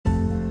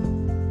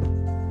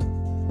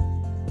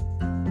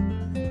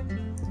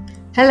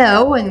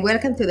Hello and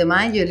welcome to the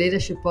Mind Your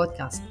Leadership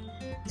podcast.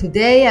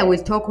 Today I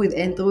will talk with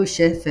Andrew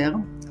Schaefer,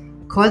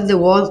 called the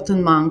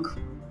Wharton Monk.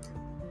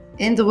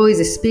 Andrew is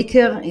a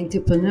speaker,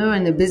 entrepreneur,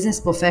 and a business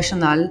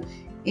professional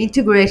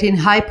integrating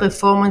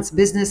high-performance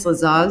business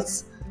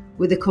results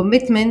with a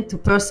commitment to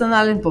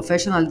personal and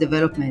professional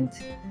development.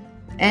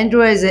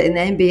 Andrew has an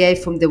MBA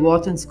from the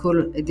Wharton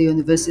School at the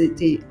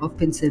University of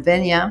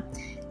Pennsylvania.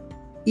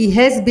 He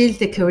has built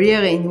a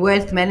career in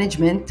wealth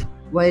management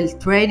while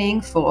training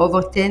for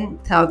over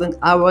 10,000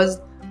 hours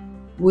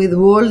with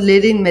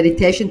world-leading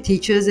meditation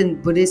teachers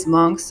and Buddhist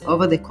monks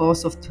over the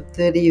course of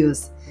 30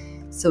 years.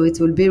 So it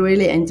will be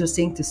really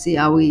interesting to see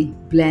how we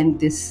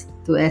blend these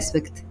two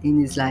aspects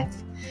in his life.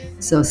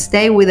 So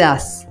stay with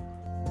us.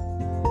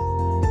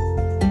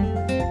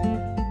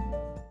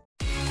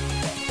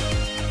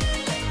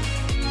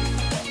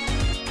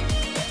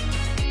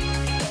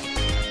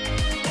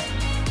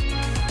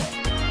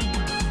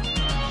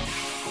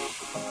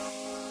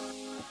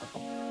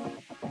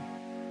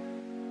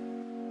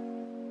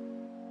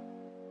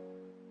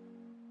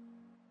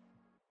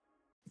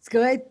 It's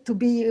great to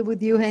be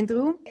with you,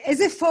 Andrew. As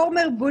a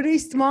former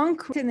Buddhist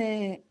monk and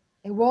a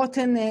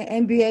Wharton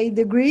MBA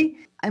degree,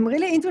 I'm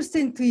really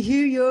interested to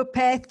hear your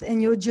path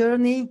and your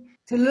journey,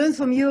 to learn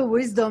from your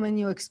wisdom and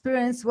your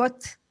experience,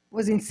 what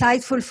was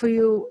insightful for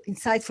you,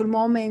 insightful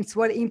moments,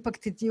 what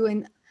impacted you,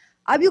 and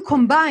how you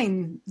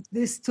combine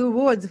these two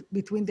worlds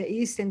between the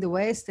East and the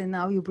West, and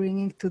how you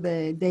bring it to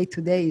the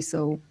day-to-day.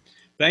 So,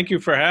 thank you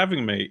for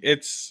having me.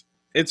 It's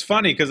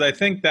funny because I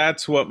think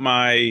that's what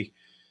my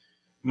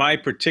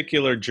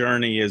particular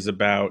journey is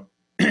about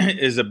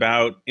is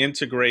about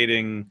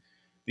integrating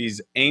these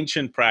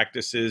ancient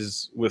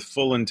practices with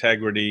full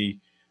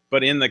integrity,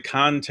 but in the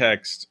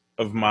context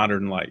of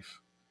modern life.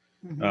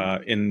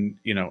 In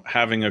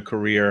having a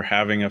career,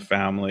 having a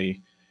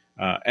family,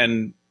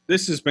 and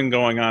this has been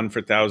going on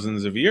for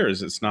thousands of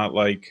years. It's not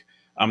like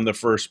I'm the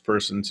first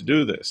person to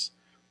do this,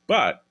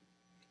 but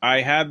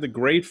I had the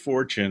great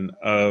fortune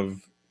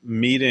of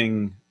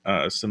meeting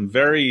some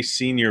very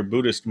senior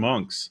Buddhist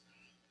monks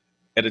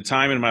at a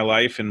time in my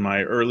life in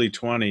my early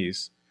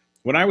 20s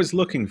when I was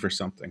looking for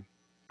something.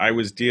 I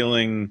was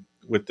dealing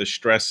with the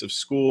stress of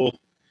school.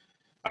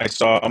 I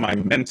saw my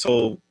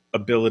mental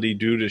ability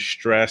due to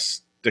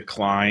stress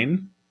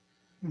decline.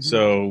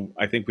 So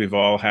I think we've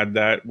all had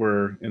that.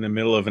 We're in the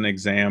middle of an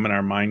exam and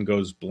our mind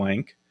goes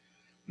blank.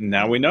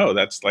 Now we know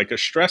that's like a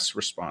stress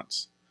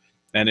response.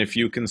 And if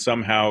you can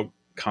somehow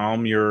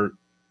calm your,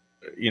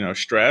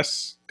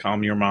 stress,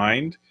 calm your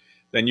mind,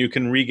 then you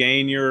can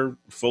regain your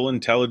full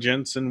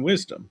intelligence and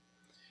wisdom.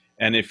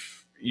 And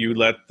if you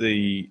let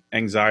the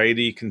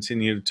anxiety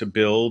continue to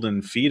build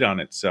and feed on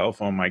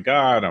itself, oh my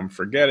God, I'm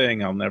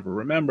forgetting, I'll never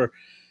remember,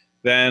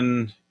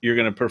 then you're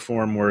going to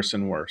perform worse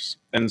and worse.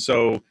 And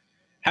so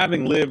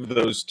having lived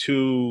those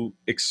two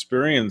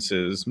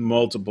experiences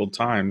multiple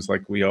times,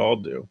 like we all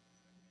do,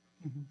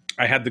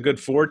 I had the good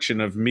fortune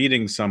of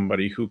meeting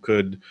somebody who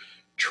could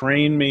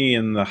train me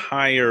in the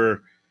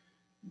higher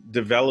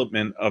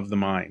development of the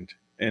mind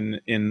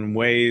in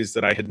ways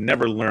that I had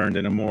never learned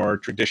in a more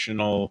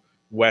traditional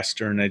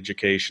Western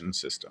education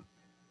system.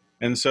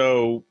 And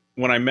so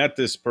when I met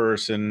this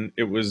person,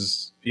 it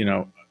was,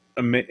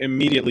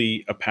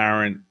 immediately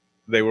apparent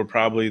they were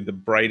probably the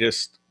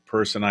brightest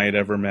person I had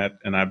ever met.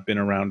 And I've been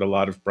around a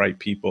lot of bright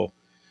people.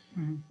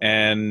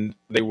 And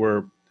they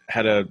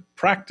had a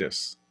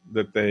practice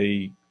that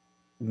they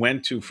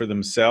went to for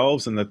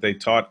themselves and that they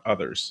taught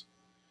others.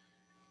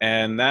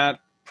 And that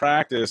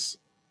practice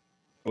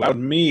allowed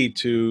me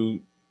to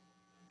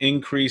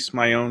increase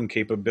my own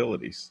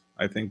capabilities.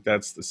 I think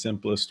that's the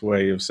simplest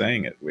way of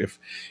saying it. If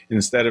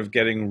instead of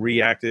getting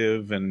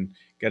reactive and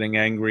getting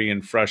angry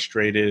and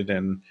frustrated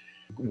and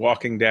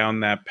walking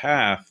down that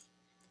path,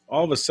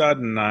 all of a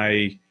sudden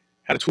I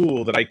had a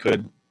tool that I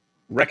could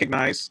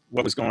recognize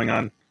what was going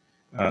on,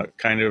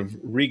 kind of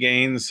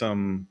regain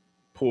some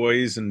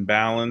poise and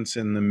balance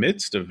in the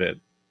midst of it,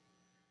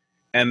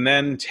 and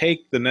then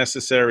take the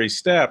necessary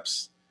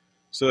steps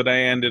so that I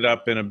ended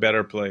up in a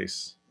better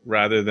place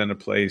rather than a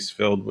place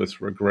filled with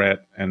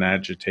regret and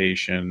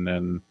agitation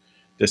and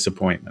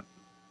disappointment.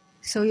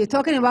 So you're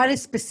talking about a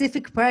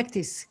specific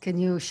practice. Can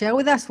you share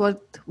with us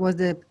what was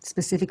the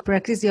specific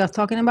practice you're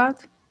talking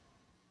about?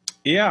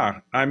 Yeah,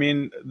 I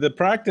mean, the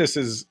practice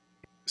is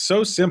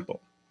so simple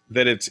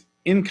that it's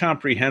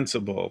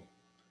incomprehensible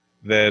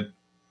that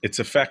it's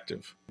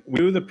effective. We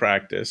do the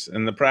practice,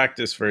 and the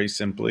practice very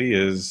simply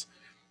is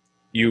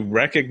you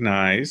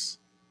recognize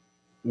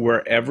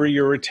wherever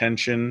your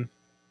attention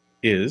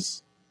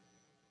is.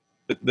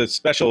 The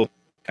special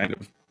kind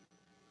of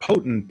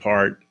potent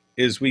part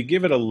is we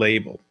give it a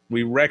label.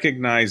 We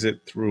recognize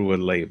it through a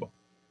label.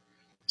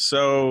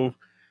 So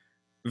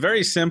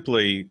very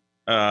simply,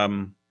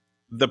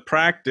 the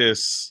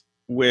practice,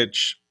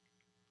 which,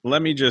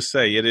 let me just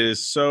say, it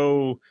is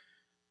so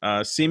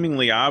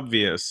seemingly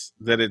obvious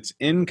that it's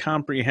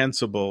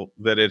incomprehensible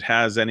that it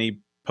has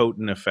any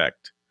potent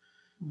effect.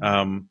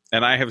 And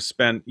I have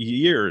spent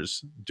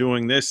years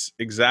doing this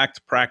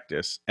exact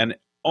practice, and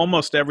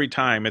almost every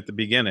time at the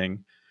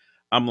beginning,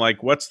 I'm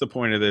like, what's the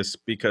point of this?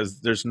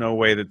 Because there's no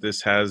way that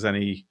this has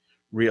any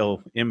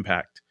real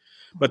impact.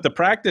 But the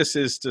practice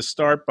is to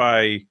start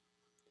by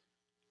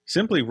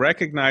simply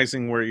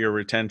recognizing where your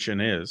attention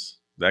is.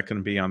 That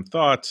can be on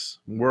thoughts,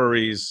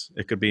 worries,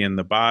 it could be in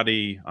the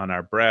body, on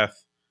our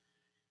breath.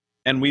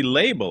 And we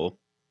label.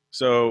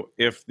 So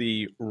if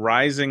the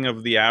rising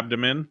of the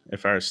abdomen,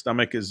 if our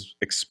stomach is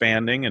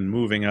expanding and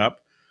moving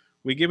up,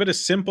 we give it a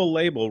simple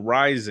label,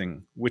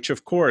 rising, which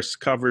of course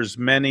covers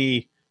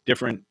many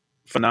different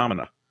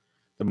phenomena,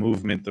 the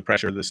movement, the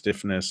pressure, the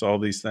stiffness, all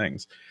these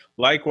things.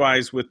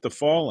 Likewise with the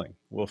falling,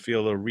 we'll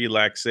feel a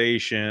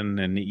relaxation,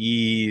 an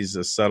ease,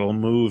 a subtle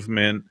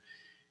movement,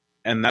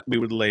 and that we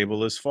would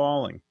label as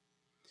falling.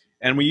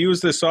 And we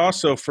use this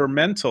also for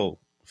mental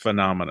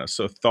phenomena,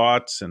 so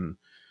thoughts and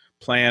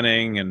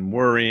planning and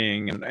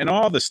worrying and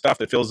all the stuff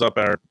that fills up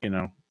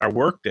our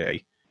work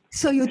day.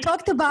 So you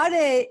talked about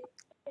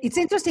it's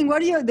interesting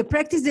the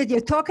practice that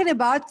you're talking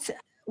about.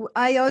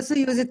 I also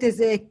use it as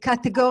a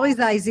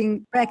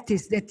categorizing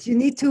practice, that you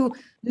need to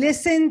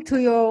listen to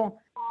your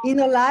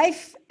inner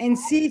life and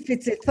see if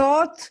it's a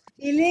thought,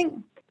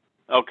 feeling.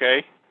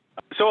 Okay.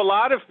 So a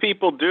lot of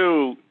people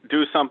do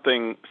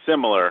something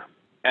similar.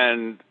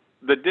 And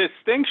the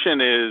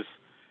distinction is,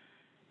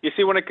 you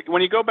see,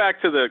 when you go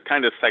back to the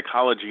kind of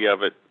psychology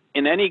of it,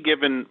 in any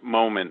given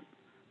moment,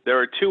 there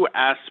are two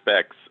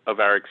aspects of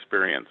our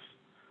experience.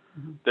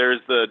 Mm-hmm.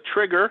 There's the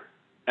trigger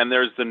and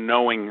there's the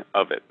knowing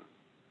of it.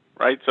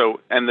 Right? So,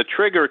 and the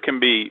trigger can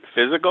be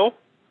physical.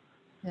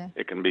 Yeah.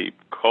 It can be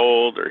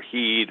cold or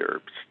heat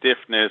or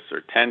stiffness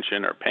or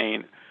tension or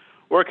pain,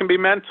 or it can be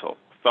mental,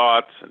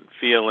 thoughts and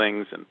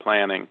feelings and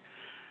planning.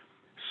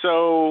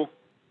 So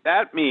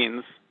that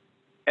means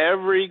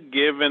every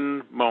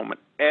given moment,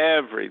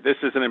 this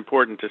is an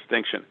important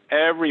distinction,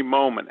 every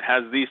moment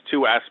has these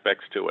two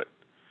aspects to it.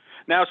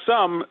 Now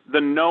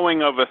the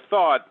knowing of a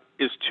thought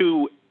is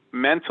two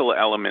mental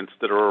elements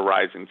that are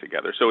arising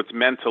together. So it's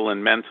mental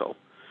and mental.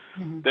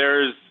 Mm-hmm.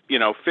 There's,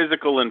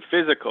 physical and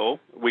physical.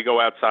 We go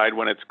outside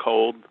when it's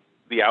cold.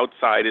 The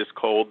outside is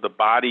cold. The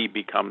body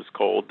becomes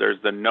cold.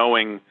 There's the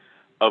knowing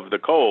of the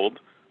cold,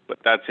 but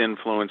that's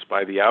influenced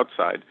by the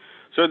outside.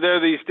 So there are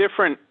these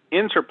different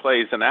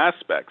interplays and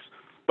aspects.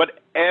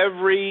 But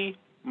every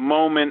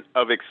moment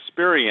of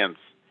experience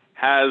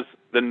has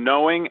the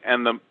knowing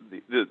and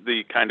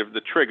the kind of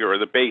the trigger or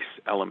the base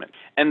element.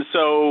 And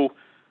so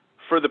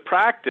for the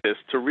practice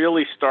to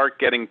really start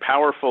getting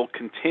powerful,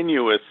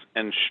 continuous,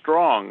 and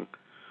strong,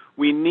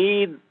 we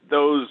need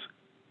those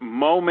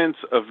moments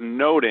of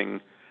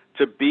noting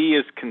to be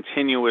as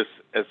continuous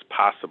as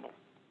possible.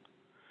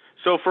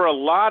 So for a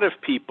lot of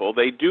people,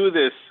 they do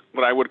this,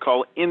 what I would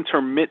call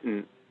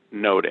intermittent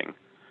noting.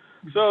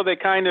 So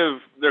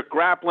they're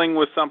grappling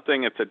with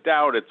something. It's a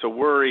doubt, it's a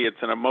worry,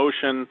 it's an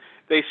emotion.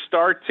 They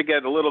start to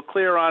get a little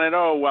clear on it.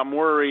 Oh, I'm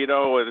worried.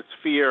 Oh, it's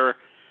fear.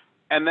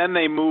 And then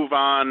they move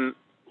on,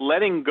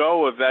 letting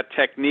go of that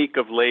technique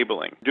of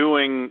labeling,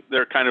 doing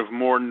their kind of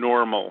more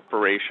normal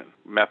operation,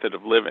 method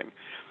of living.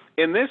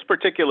 In this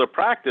particular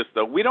practice,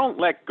 though, we don't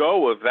let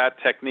go of that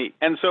technique.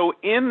 And so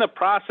in the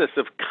process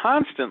of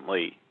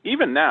constantly,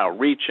 even now,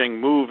 reaching,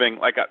 moving,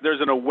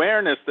 there's an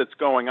awareness that's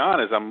going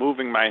on as I'm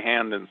moving my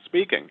hand and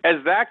speaking.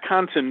 As that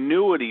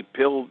continuity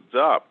builds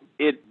up,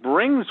 it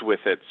brings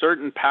with it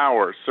certain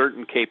powers,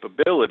 certain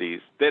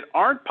capabilities that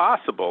aren't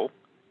possible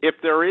if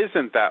there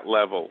isn't that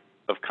level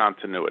of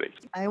continuity.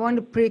 I want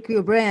to prick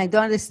your brain. I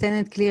don't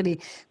understand it clearly.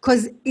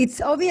 Because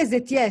it's obvious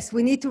that, yes,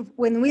 we need to,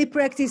 when we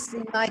practice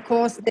in my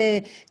course,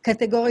 the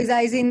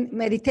categorizing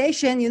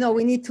meditation,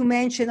 we need to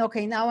mention,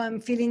 okay, now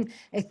I'm feeling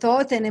a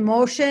thought, an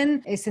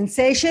emotion, a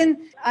sensation.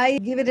 I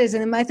give it as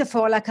a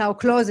metaphor like our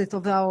closet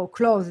of our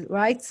clothes,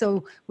 right?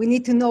 So we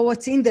need to know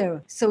what's in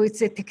there. So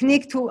it's a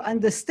technique to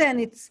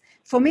understand.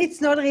 For me,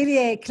 it's not really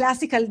a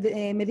classical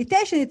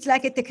meditation. It's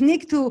like a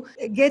technique to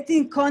get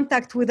in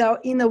contact with our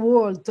inner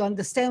world, to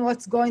understand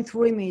what's going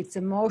through me. It's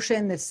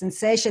emotion, a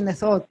sensation, a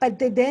thought.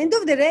 But at the end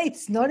of the day,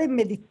 it's not a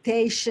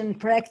meditation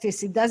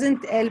practice. It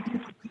doesn't help me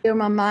to clear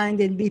my mind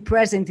and be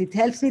present. It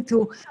helps me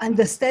to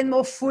understand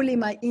more fully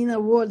my inner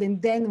world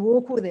and then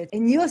work with it.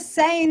 And you're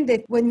saying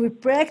that when we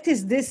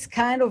practice this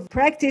kind of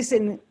practice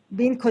and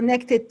being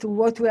connected to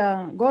what we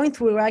are going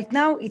through right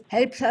now, it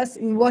helps us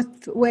in what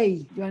way?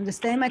 Do you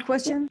understand my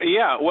question?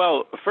 Yeah,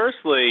 well,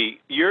 firstly,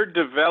 you're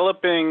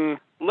developing,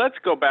 let's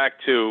go back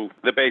to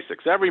the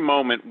basics. Every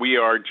moment we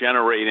are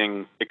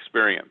generating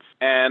experience.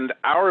 And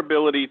our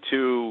ability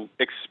to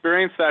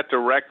experience that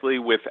directly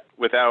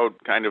without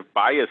kind of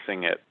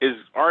biasing it is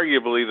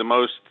arguably the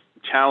most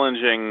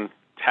challenging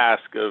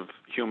task of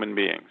human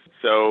beings.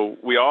 So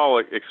we all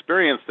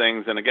experience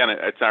things, and again,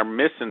 it's our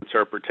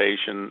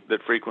misinterpretation that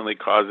frequently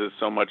causes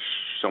so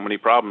many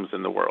problems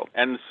in the world.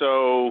 And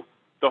so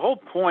the whole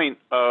point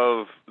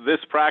of this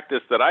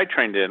practice that I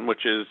trained in,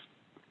 which is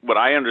what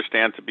I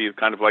understand to be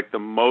kind of like the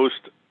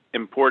most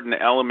important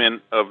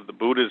element of the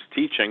Buddha's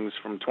teachings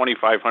from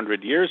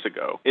 2,500 years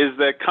ago, is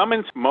that come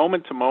into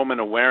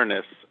moment-to-moment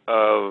awareness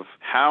of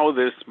how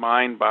this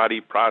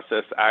mind-body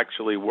process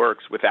actually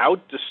works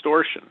without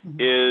distortion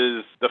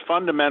is the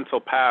fundamental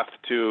path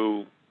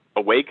to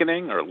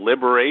awakening or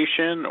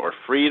liberation or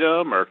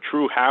freedom or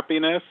true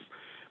happiness.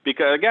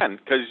 Because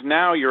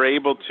now you're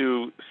able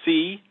to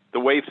see the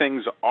way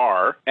things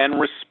are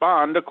and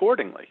respond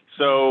accordingly.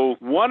 So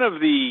one of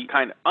the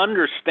kind of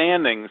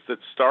understandings that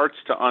starts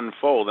to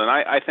unfold, and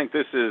I think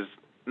this is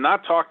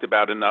not talked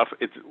about enough,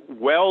 it's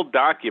well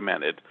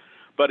documented,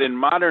 but in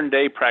modern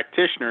day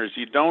practitioners,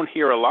 you don't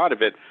hear a lot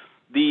of it.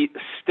 The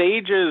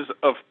stages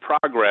of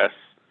progress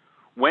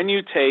when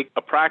you take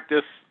a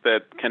practice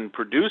that can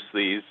produce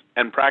these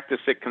and practice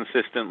it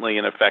consistently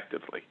and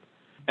effectively.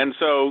 And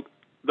so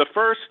the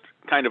first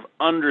kind of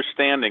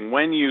understanding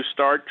when you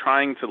start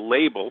trying to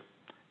label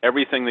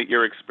everything that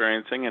you're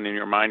experiencing and in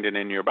your mind and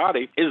in your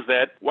body is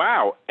that,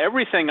 wow,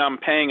 everything I'm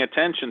paying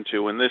attention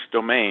to in this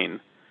domain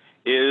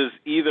is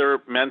either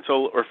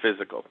mental or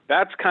physical.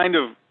 That's kind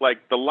of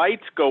like the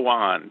lights go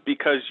on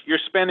because you're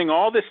spending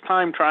all this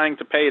time trying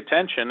to pay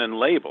attention and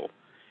label,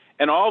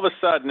 and all of a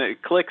sudden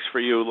it clicks for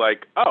you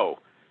like, oh,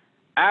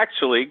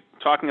 actually,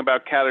 talking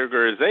about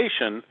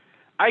categorization,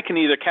 I can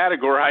either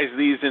categorize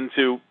these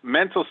into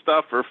mental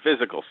stuff or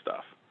physical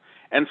stuff.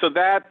 And so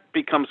that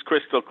becomes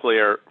crystal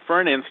clear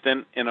for an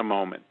instant in a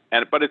moment.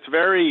 But it's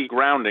very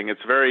grounding,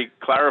 it's very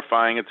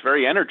clarifying, it's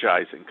very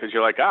energizing because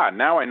you're like,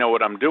 now I know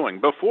what I'm doing.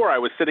 Before I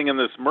was sitting in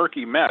this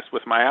murky mess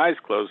with my eyes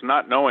closed,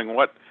 not knowing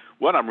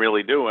what I'm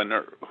really doing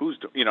or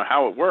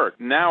how it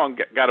worked. Now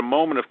I've got a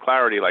moment of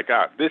clarity like,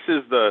 this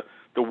is the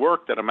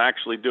work that I'm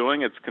actually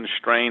doing. It's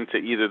constrained to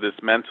either this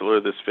mental or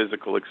this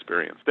physical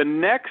experience. The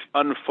next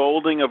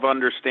unfolding of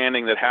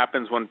understanding that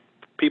happens when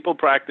people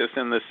practice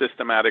in this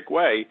systematic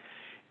way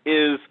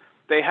is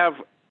they have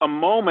a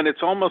moment,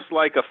 it's almost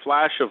like a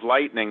flash of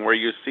lightning where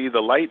you see the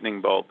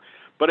lightning bolt,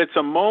 but it's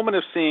a moment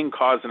of seeing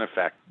cause and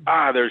effect.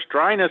 There's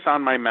dryness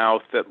on my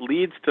mouth that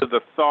leads to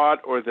the thought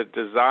or the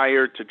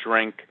desire to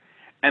drink,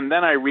 and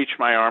then I reach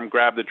my arm,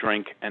 grab the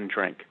drink, and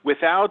drink.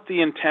 Without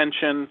the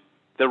intention,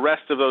 the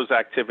rest of those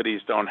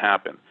activities don't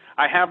happen.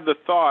 I have the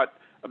thought,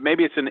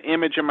 maybe it's an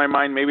image in my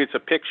mind, maybe it's a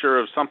picture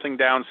of something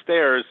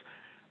downstairs,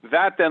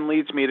 that then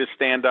leads me to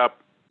stand up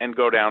and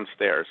go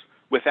downstairs.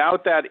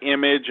 Without that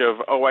image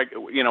of,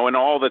 and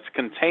all that's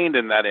contained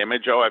in that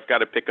image, I've got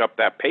to pick up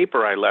that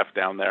paper I left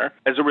down there.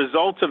 As a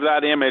result of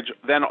that image,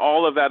 then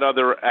all of that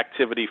other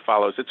activity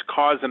follows. It's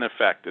cause and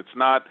effect. It's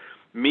not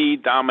me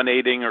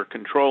dominating or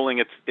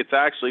controlling. It's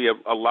actually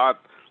a lot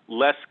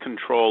less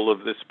control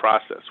of this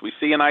process. We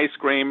see an ice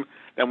cream,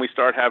 then we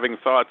start having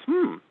thoughts,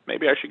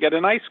 maybe I should get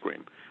an ice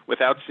cream.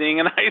 Without seeing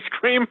an ice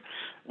cream,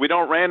 we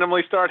don't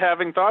randomly start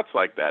having thoughts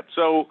like that.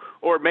 So,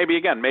 or maybe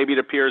it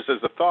appears as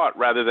a thought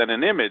rather than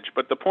an image.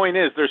 But the point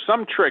is there's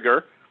some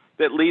trigger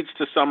that leads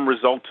to some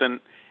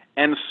resultant,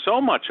 and so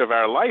much of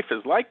our life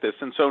is like this.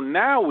 And so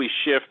now we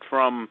shift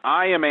from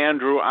I am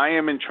Andrew, I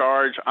am in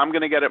charge, I'm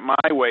going to get it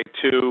my way,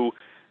 to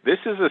this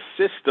is a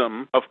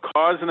system of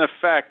cause and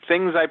effect.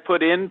 Things I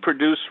put in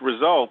produce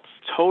results.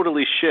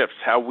 Totally shifts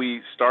how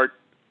we start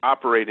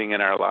operating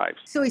in our lives.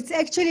 So it's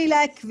actually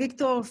like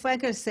Viktor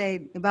Frankl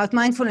said about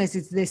mindfulness,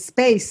 it's the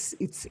space,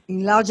 it's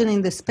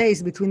enlarging the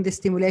space between the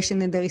stimulation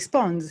and the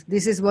response.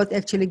 This is what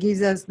actually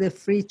gives us the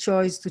free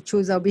choice to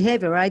choose our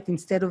behavior, right?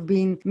 Instead of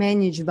being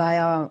managed by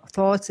our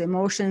thoughts,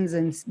 emotions,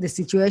 and the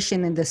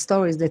situation and the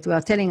stories that we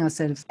are telling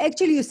ourselves.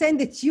 Actually, you're saying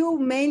that you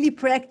mainly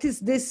practice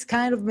this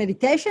kind of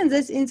meditation?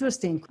 That's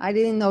interesting. I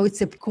didn't know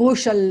it's a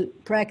crucial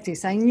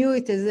practice. I knew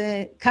it as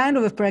a kind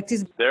of a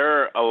practice.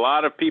 There are a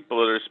lot of people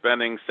that are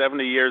spending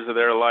 70 years of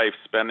their life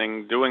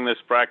doing this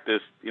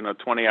practice,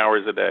 20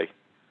 hours a day.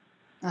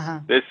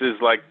 This is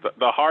like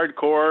the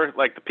hardcore,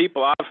 like the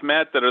people I've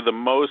met that are the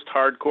most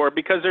hardcore,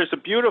 because there's a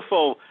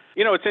beautiful,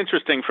 it's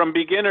interesting, from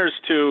beginners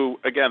to,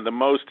 again, the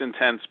most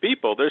intense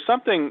people, there's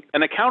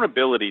an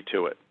accountability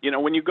to it.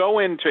 When you go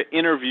in to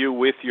interview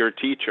with your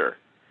teacher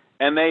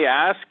and they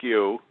ask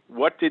you,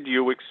 what did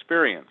you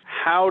experience?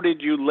 How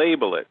did you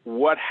label it?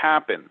 What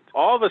happened?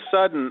 All of a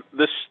sudden,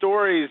 the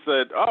stories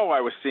that, I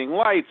was seeing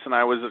lights and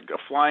I was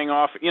flying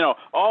off,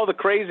 all the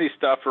crazy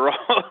stuff or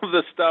all of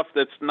the stuff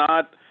that's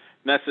not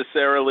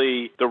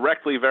necessarily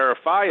directly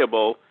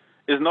verifiable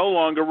is no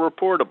longer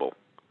reportable.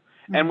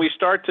 Mm-hmm. And we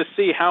start to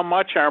see how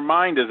much our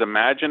mind is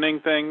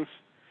imagining things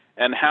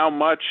and how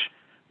much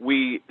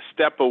we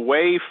step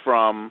away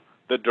from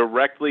the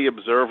directly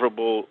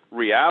observable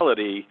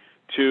reality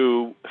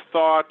to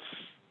thoughts,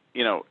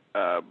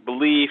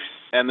 beliefs,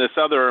 and this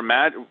other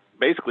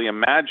basically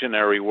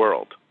imaginary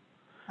world.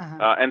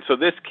 And so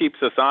this keeps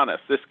us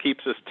honest. This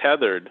keeps us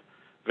tethered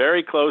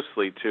very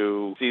closely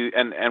to see,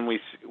 and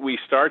we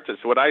start to,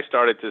 so what I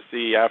started to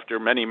see after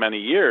many, many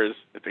years,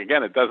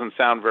 again, it doesn't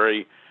sound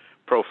very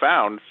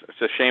profound.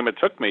 It's a shame it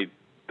took me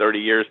 30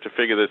 years to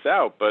figure this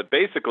out. But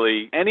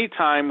basically,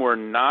 anytime we're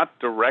not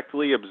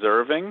directly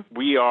observing,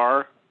 we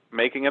are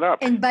making it up.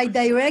 And by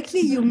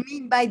directly, you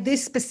mean by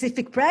this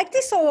specific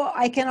practice, or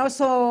I can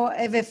also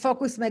have a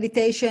focused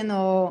meditation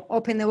or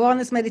open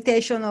awareness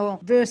meditation or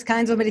various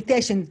kinds of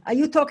meditation? Are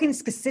you talking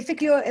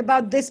specifically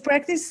about this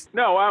practice?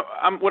 No,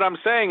 what I'm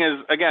saying is,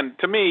 again,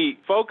 to me,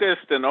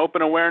 focused and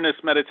open awareness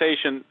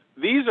meditation,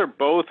 these are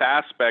both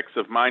aspects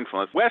of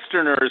mindfulness.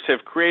 Westerners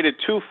have created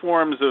two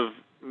forms of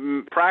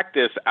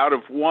practice out of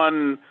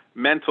one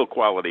mental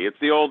quality. It's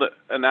the old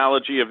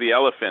analogy of the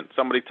elephant.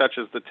 Somebody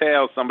touches the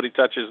tail, somebody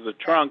touches the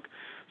trunk,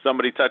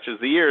 somebody touches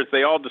the ears.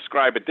 They all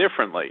describe it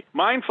differently.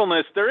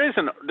 Mindfulness, there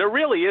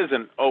really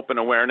isn't open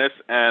awareness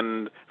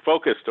and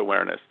focused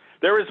awareness.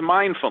 There is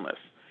mindfulness.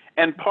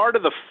 And part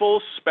of the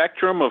full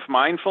spectrum of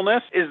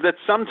mindfulness is that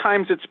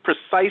sometimes it's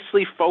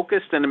precisely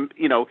focused and,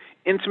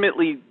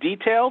 intimately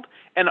detailed,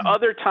 and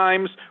other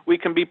times we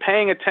can be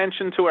paying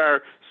attention to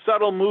our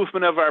subtle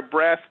movement of our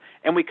breath,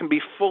 and we can be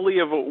fully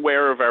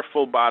aware of our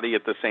full body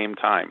at the same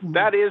time. Mm-hmm.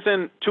 That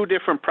isn't two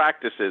different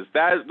practices.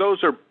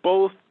 Those are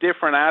both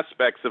different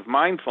aspects of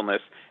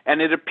mindfulness,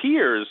 and it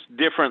appears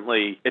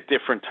differently at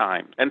different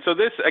times. And so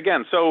this,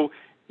 again,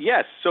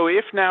 yes, so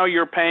if now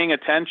you're paying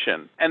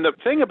attention, and the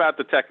thing about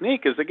the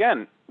technique is,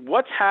 again,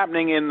 what's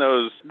happening in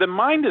the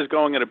mind is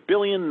going at 1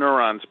 billion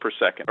neurons per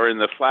second, or in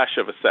the flash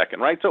of a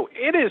second, right? So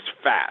it is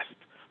fast.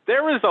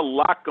 There is a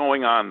lot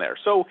going on there.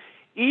 So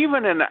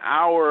even in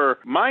our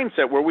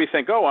mindset where we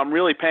think, oh, I'm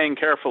really paying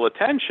careful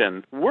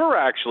attention, we're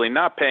actually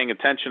not paying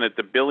attention at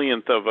the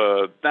billionth of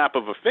a snap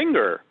of a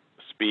finger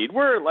speed.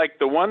 We're like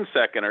the 1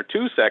 second or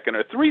 2 second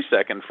or 3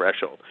 second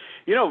threshold.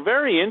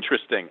 Very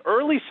interesting.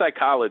 Early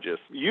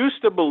psychologists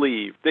used to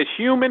believe that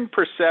human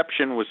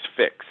perception was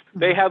fixed.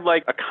 They had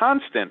like a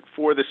constant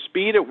for the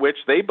speed at which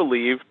they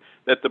believed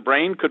that the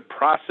brain could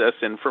process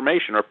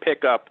information or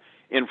pick up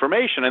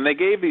information. And they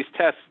gave these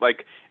tests,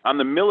 like on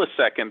the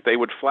millisecond, they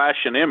would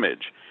flash an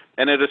image.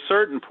 And at a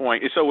certain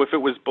point, so if it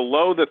was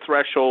below the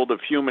threshold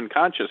of human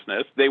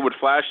consciousness, they would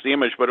flash the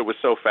image, but it was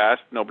so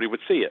fast, nobody would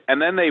see it.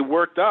 And then they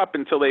worked up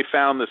until they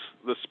found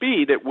the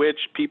speed at which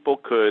people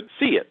could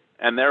see it.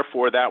 And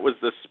therefore, that was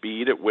the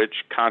speed at which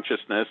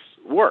consciousness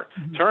worked.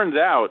 Mm-hmm. Turns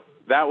out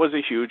that was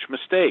a huge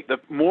mistake. The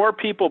more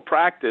people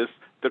practice,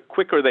 the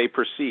quicker they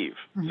perceive.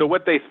 Mm-hmm. So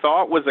what they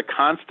thought was a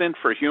constant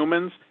for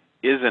humans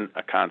isn't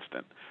a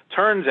constant.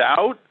 Turns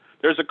out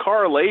there's a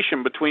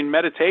correlation between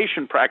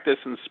meditation practice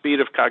and speed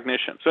of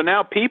cognition. So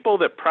now people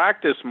that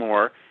practice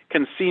more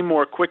can see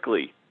more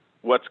quickly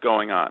what's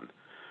going on.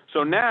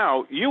 So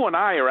now you and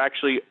I are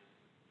actually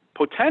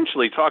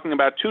potentially talking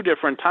about two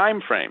different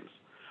time frames.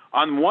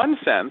 On one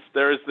sense,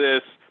 there's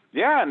this,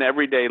 in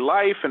everyday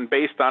life and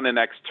based on an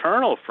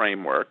external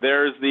framework,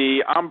 there's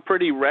I'm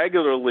pretty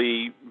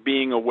regularly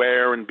being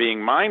aware and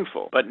being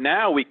mindful. But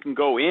now we can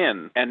go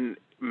in and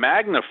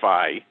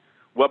magnify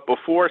what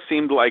before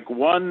seemed like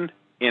one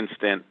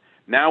instant.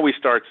 Now we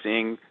start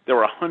seeing there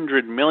are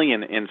 100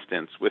 million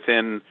instants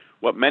within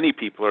what many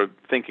people are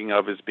thinking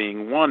of as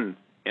being one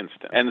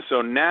instant. And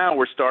so now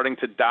we're starting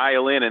to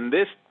dial in, and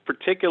this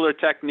particular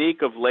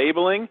technique of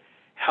labeling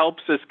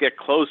helps us get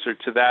closer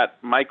to that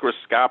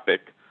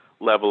microscopic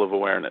level of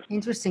awareness.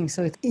 Interesting.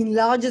 So it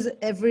enlarges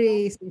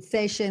every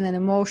sensation and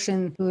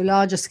emotion to a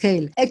larger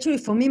scale. Actually,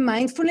 for me,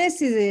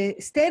 mindfulness is a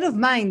state of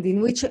mind in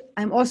which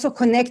I'm also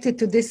connected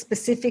to this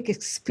specific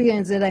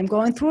experience that I'm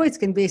going through. It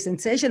can be a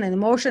sensation and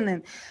emotion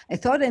and a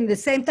thought, and at the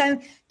same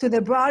time to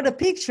the broader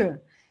picture.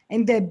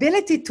 And the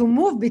ability to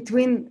move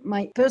between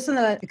my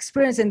personal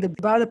experience and the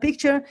broader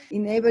picture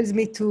enables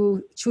me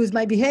to choose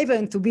my behavior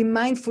and to be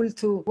mindful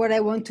to what I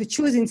want to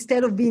choose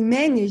instead of being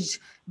managed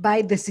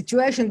by the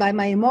situation, by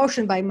my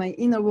emotion, by my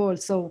inner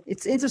world. So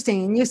it's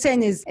interesting. And you're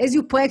saying is, as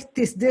you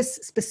practice this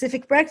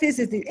specific practice,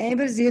 it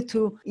enables you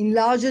to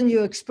enlarge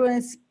your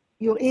experience,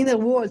 your inner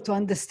world, to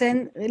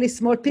understand really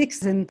small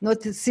pictures and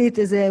not to see it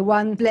as a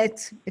one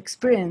flat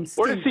experience.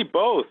 Or to see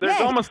both. There's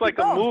almost like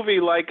a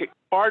movie-like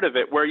part of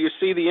it where you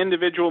see the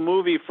individual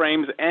movie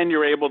frames and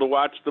you're able to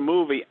watch the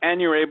movie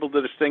and you're able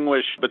to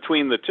distinguish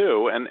between the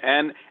two.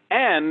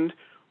 And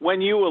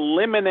when you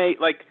eliminate,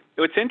 like,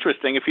 it's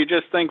interesting, if you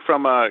just think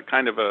from a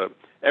kind of a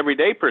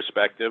everyday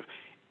perspective,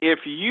 if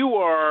you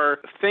are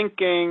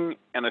thinking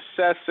and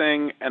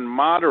assessing and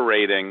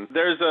moderating,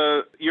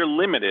 you're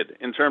limited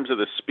in terms of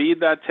the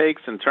speed that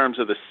takes, in terms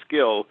of the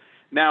skill.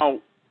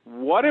 Now,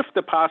 what if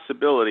the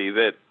possibility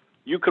that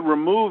you could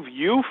remove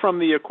you from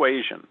the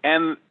equation,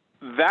 and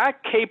that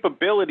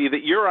capability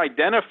that you're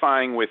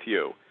identifying with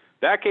you,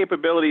 that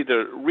capability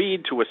to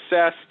read, to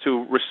assess,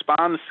 to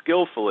respond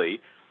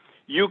skillfully,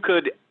 you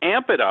could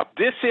amp it up,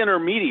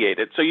 disintermediate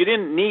it, so you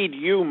didn't need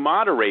you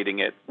moderating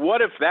it.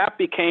 What if that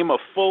became a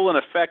full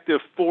and effective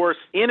force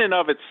in and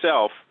of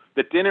itself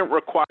that didn't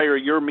require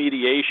your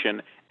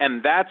mediation,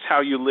 and that's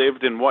how you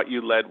lived and what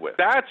you led with?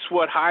 That's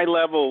what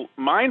high-level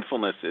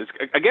mindfulness is.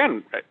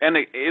 Again, and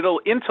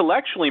it'll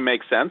intellectually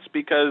make sense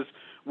because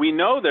we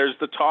know there's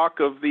the talk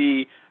of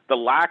the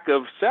lack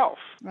of self.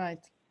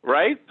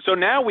 Right? So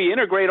now we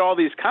integrate all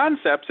these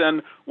concepts,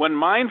 and when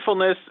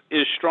mindfulness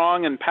is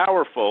strong and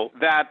powerful,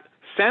 that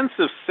sense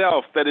of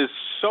self that is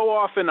so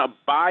often a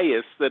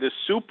bias that is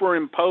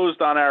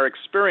superimposed on our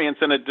experience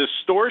and a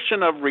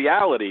distortion of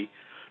reality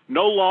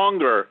no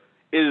longer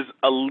is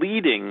a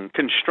leading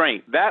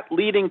constraint. That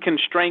leading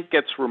constraint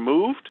gets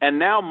removed, and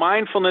now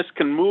mindfulness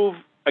can move.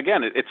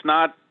 Again, it's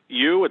not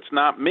you, it's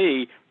not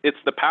me, it's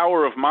the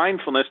power of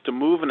mindfulness to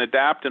move and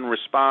adapt and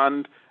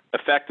respond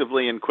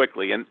effectively and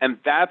quickly. And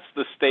that's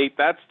the state,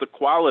 that's the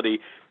quality.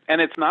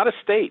 And it's not a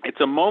state,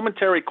 it's a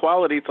momentary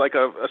quality. It's like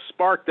a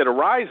spark that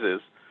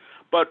arises.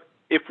 But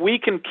if we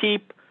can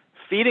keep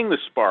feeding the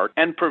spark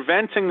and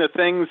preventing the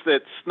things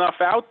that snuff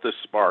out the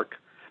spark,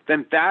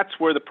 then that's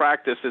where the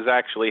practice is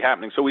actually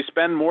happening. So we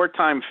spend more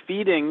time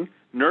feeding,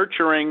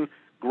 nurturing,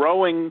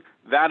 growing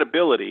that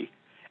ability,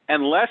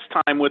 and less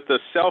time with the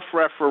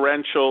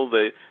self-referential,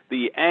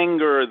 the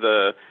anger,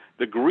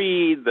 the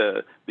greed,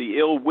 the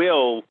ill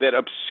will that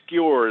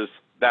obscures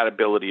that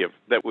ability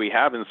that we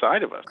have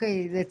inside of us.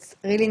 Okay, that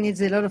really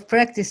needs a lot of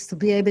practice to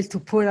be able to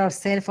pull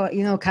ourselves,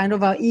 kind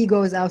of our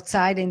egos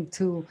outside and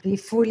to be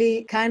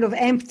fully kind of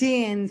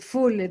empty and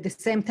full at the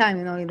same time,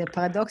 in a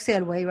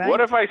paradoxical way, right?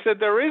 What if I said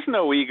there is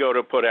no ego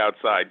to put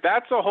outside?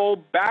 That's a whole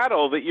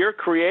battle that you're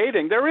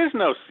creating. There is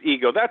no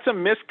ego. That's a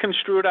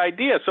misconstrued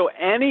idea. So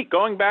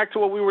going back to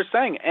what we were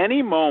saying,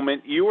 any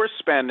moment you are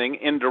spending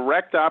in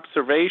direct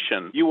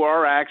observation, you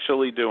are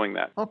actually doing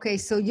that. Okay,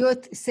 so you're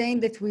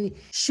saying that we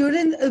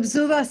shouldn't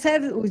observe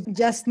ourselves, we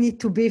just need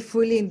to be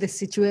fully in the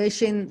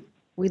situation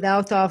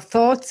without our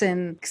thoughts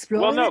and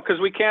exploring. Well, no,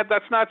 because we can't,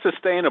 that's not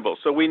sustainable.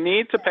 So we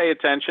need to pay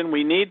attention,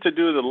 we need to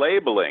do the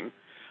labeling,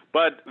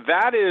 but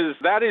that is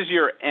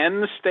your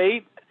end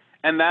state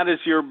and that is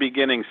your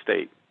beginning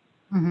state.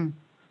 Mm-hmm.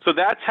 So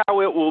that's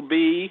how it will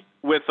be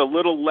with a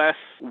little less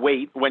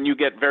weight when you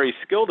get very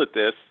skilled at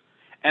this.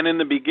 And in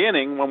the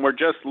beginning, when we're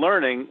just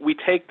learning, we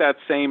take that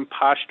same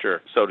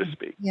posture, so to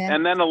speak. Yeah.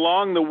 And then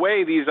along the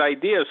way, these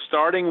ideas,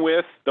 starting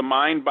with the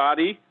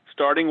mind-body,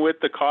 starting with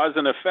the cause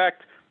and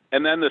effect,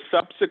 and then the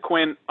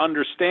subsequent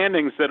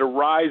understandings that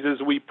arise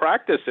as we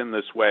practice in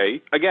this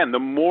way. Again, the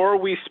more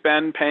we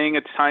spend paying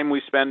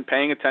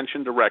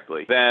attention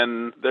directly,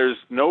 then there's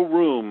no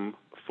room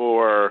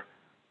for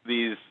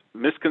these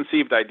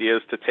misconceived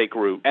ideas to take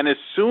root. And as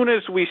soon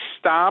as we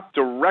stop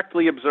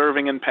directly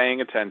observing and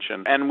paying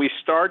attention, and we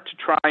start to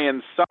try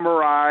and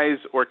summarize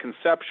or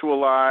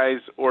conceptualize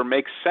or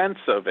make sense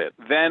of it,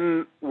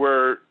 then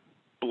we're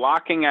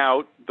blocking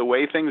out the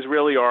way things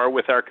really are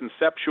with our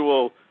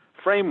conceptual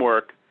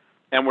framework,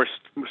 and we're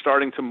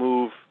starting to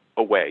move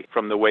away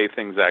from the way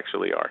things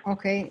actually are.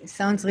 Okay,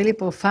 sounds really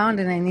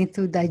profound, and I need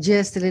to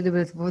digest a little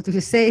bit of what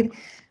you said.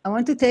 I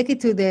want to take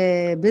it to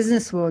the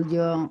business world.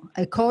 You're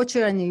a coach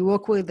and you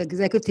work with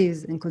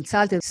executives and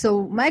consultants.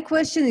 So my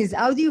question is,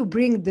 how do you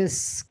bring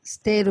this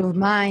state of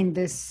mind,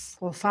 this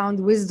profound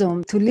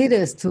wisdom to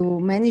leaders, to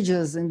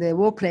managers in the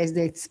workplace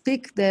that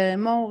speak the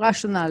more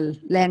rational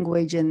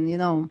language and,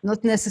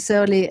 not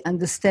necessarily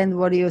understand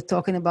what you're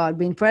talking about,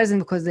 being present,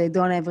 because they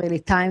don't have really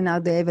time now.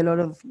 They have a lot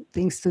of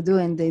things to do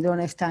and they don't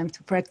have time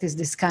to practice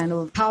this kind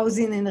of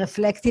pausing and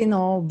reflecting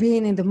or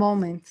being in the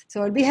moment.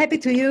 So I'll be happy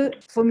to hear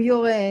from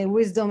your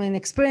wisdom and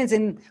experience,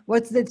 and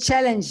what's the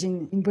challenge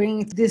in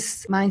bringing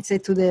this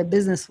mindset to the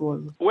business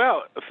world?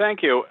 Well,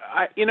 thank you.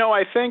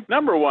 I think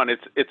number one,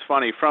 it's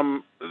funny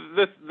from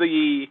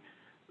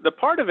the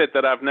part of it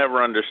that I've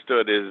never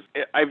understood is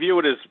I view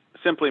it as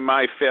simply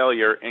my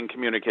failure in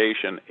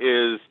communication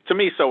is to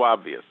me so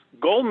obvious.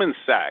 Goldman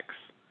Sachs,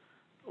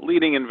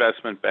 leading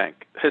investment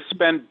bank, has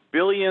spent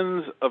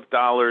billions of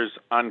dollars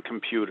on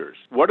computers.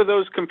 What are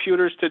those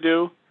computers to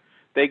do?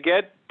 They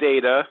get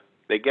data,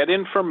 they get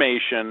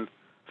information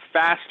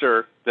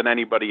faster than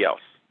anybody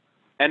else.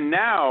 And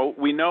now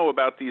we know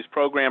about these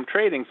program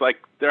tradings, like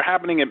they're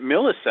happening at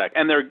milliseconds,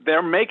 and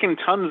they're making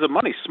tons of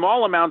money,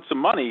 small amounts of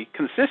money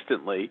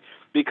consistently,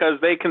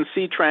 because they can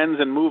see trends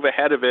and move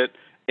ahead of it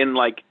in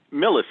like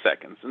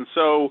milliseconds. And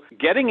so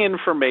getting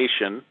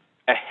information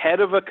ahead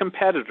of a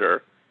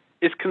competitor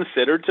is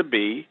considered to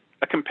be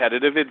a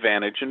competitive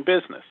advantage in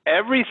business.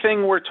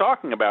 Everything we're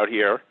talking about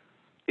here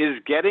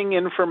is getting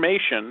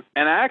information,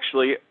 and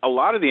actually a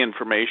lot of the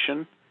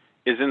information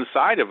is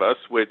inside of us,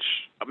 which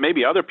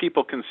maybe other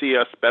people can see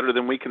us better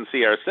than we can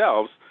see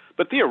ourselves,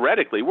 but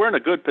theoretically, we're in a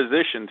good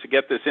position to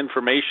get this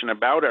information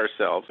about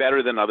ourselves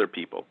better than other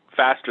people,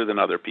 faster than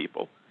other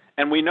people.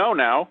 And we know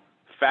now,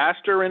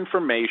 faster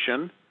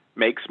information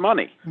makes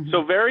money. Mm-hmm.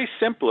 So very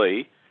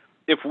simply,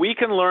 if we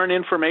can learn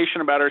information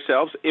about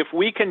ourselves, if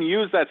we can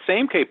use that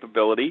same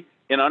capability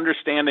in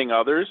understanding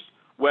others,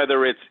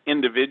 whether it's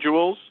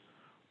individuals,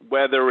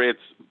 whether it's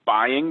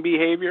buying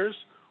behaviors,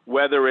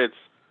 whether it's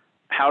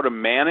how to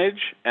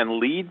manage and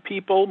lead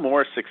people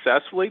more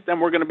successfully, then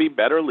we're going to be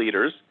better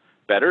leaders,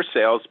 better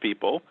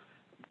salespeople,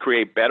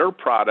 create better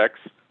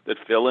products that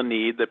fill a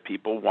need that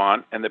people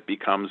want and that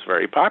becomes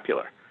very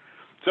popular.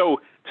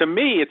 So to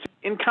me, it's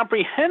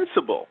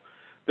incomprehensible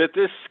that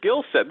this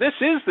skill set, this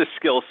is the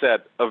skill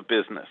set of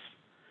business.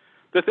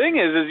 The thing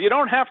is you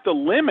don't have to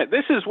limit.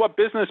 This is what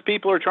business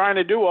people are trying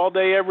to do all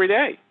day, every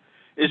day,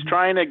 is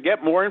trying to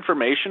get more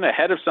information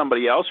ahead of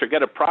somebody else or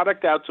get a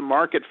product out to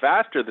market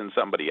faster than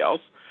somebody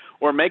else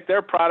or make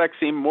their product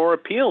seem more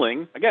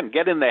appealing. Again,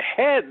 get in the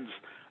heads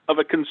of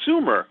a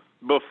consumer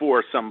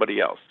before somebody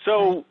else.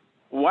 So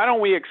why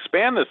don't we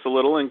expand this a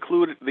little,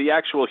 include the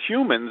actual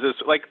humans? It's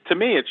like, to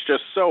me, it's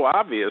just so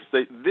obvious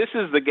that this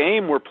is the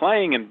game we're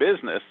playing in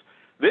business.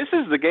 This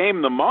is the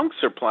game the monks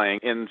are playing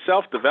in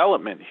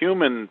self-development,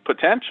 human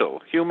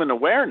potential, human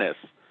awareness.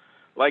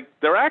 Like,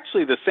 they're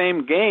actually the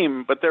same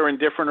game, but they're in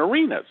different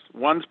arenas.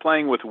 One's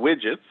playing with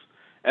widgets,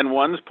 and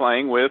one's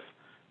playing with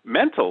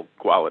mental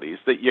qualities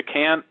that you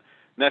can't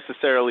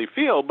necessarily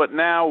feel, but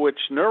now which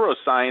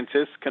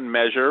neuroscientists can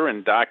measure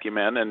and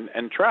document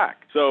and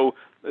track. So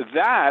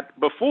that,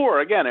 before,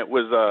 again, it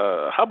was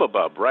a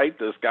hubbub, right?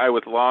 This guy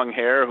with long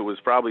hair who was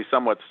probably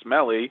somewhat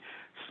smelly,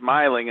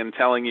 smiling and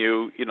telling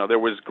you, there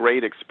was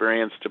great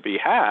experience to be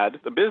had.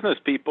 The business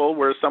people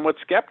were somewhat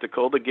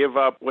skeptical to give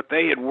up what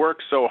they had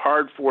worked so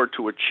hard for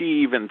to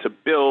achieve and to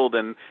build,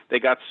 and they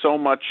got so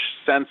much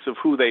sense of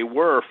who they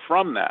were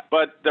from that.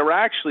 But they're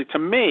actually, to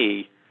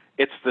me,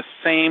 it's the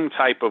same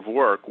type of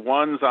work.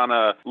 One's on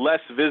a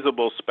less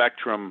visible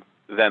spectrum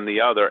than the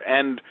other.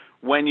 And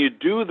when you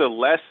do the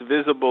less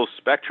visible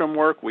spectrum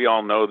work, we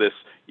all know this,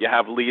 you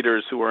have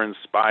leaders who are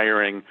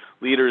inspiring,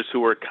 leaders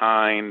who are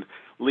kind,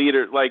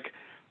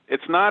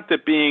 it's not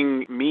that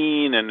being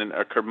mean and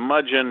a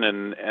curmudgeon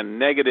and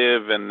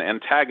negative and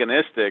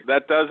antagonistic,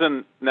 that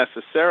doesn't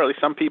necessarily,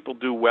 some people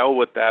do well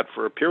with that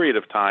for a period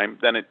of time,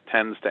 then it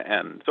tends to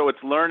end. So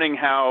it's learning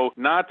how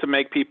not to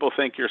make people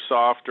think you're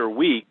soft or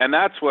weak. And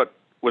that's what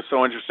was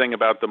so interesting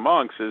about the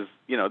monks is,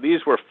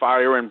 these were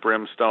fire and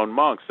brimstone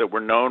monks that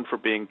were known for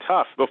being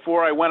tough.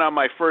 Before I went on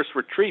my first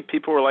retreat,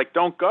 people were like,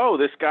 don't go,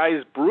 this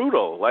guy's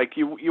brutal. Like,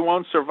 you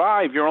won't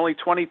survive. You're only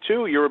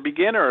 22. You're a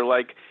beginner.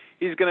 Like,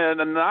 he's going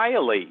to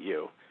annihilate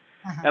you.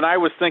 And I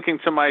was thinking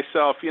to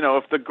myself,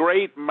 if the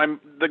great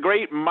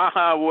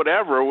Maha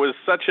whatever was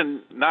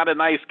not a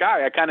nice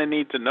guy, I kind of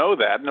need to know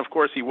that. And of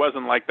course, he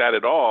wasn't like that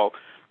at all.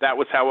 That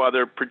was how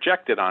others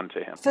projected onto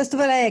him. First of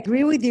all, I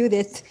agree with you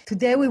that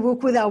today we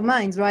work with our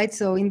minds, right?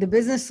 So in the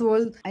business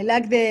world, I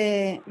like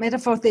the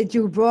metaphor that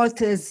you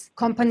brought as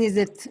companies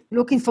that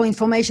looking for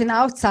information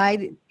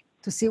outside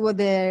to see what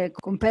their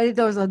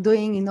competitors are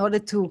doing in order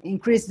to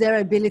increase their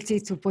ability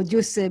to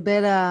produce a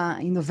better,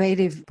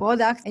 innovative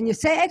product. And you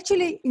say,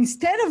 actually,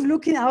 instead of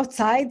looking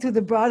outside to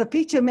the broader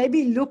picture,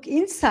 maybe look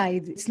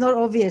inside. It's not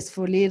obvious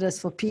for leaders,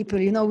 for people.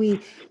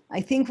 I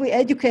think we're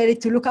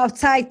educated to look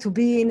outside, to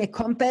be in a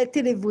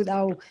competitive with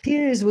our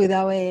peers, with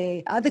our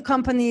other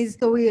companies.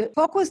 So we're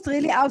focused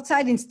really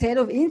outside instead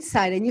of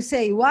inside. And you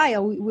say, why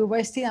are we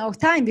wasting our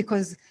time?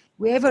 Because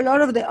we have a lot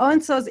of the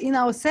answers in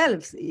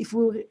ourselves. If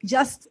we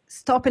just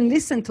stop and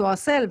listen to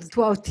ourselves,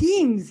 to our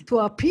teams, to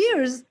our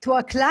peers, to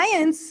our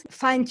clients,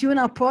 fine-tune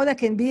our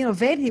product and be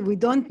innovative, we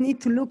don't need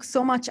to look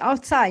so much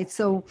outside.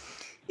 So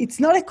it's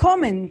not a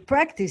common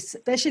practice,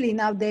 especially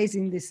nowadays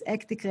in this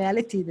hectic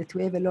reality that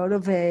we have a lot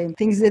of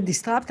things that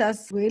disrupt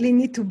us. We really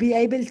need to be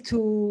able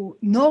to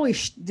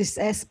nourish this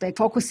aspect,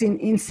 focusing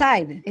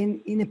inside.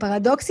 And in a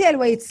paradoxical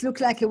way, it's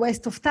looked like a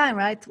waste of time,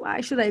 right?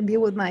 Why should I be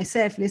with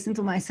myself, listen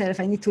to myself?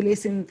 I need to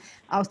listen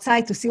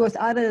outside to see what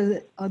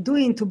others are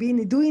doing, to be in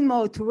the doing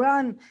mode, to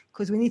run,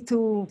 because we need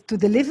to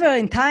deliver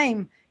in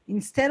time.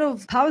 Instead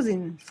of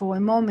pausing for a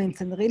moment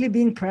and really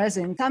being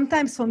present.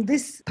 Sometimes from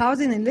this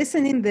pausing and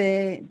listening,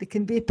 there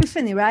can be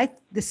epiphany, right?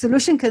 The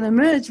solution can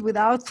emerge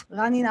without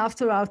running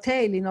after our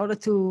tail in order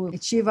to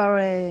achieve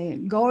our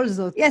goals.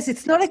 Yes,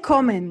 it's not a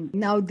common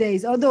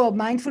nowadays, although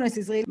mindfulness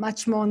is really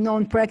much more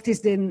known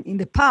practice than in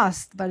the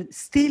past, but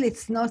still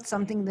it's not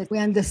something that we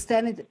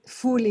understand it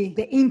fully,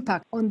 the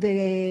impact on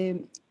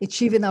the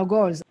achieving our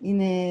goals in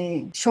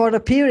a shorter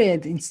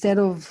period instead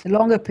of a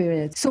longer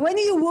period. So when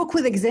you work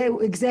with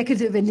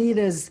executive and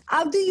leaders,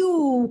 how do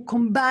you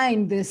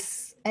combine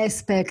this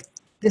aspect,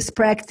 this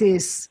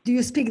practice? Do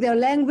you speak their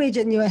language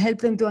and you help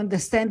them to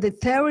understand the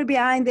theory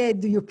behind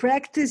it? Do you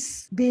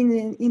practice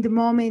being in the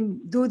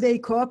moment? Do they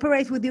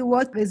cooperate with you?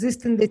 What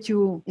resistance that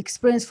you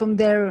experience from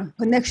their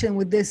connection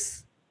with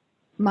this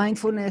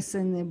mindfulness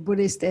and the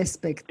Buddhist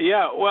aspect?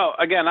 Yeah, well,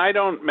 again, I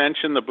don't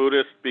mention the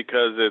Buddhist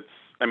because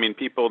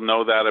people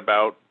know that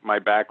about my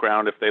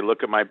background if they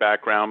look at my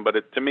background, but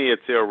to me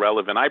it's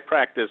irrelevant. I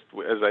practiced,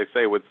 as I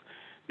say, with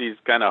these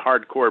kind of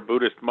hardcore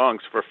Buddhist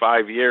monks for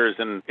 5 years,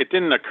 and it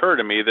didn't occur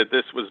to me that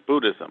this was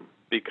Buddhism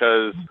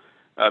because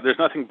there's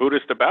nothing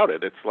Buddhist about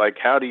it. It's like,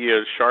 how do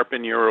you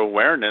sharpen your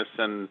awareness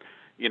and,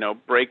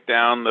 break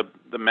down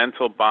the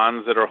mental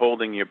bonds that are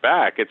holding you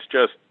back? It's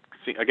just,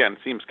 again,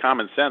 seems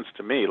common sense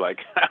to me. Like,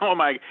 how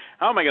am I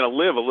going to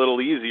live a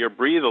little easier,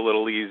 breathe a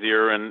little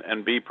easier,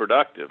 and be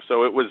productive?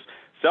 So it was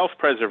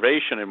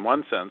self-preservation in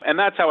one sense, and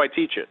that's how I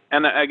teach it.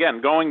 And again,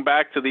 going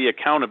back to the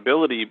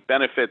accountability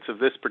benefits of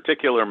this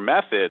particular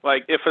method,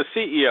 like if a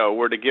CEO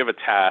were to give a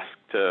task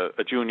to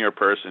a junior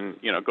person,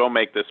 go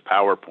make this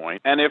PowerPoint,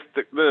 and if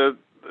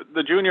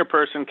the junior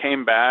person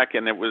came back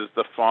and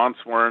the fonts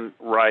weren't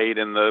right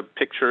and the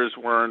pictures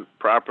weren't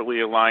properly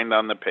aligned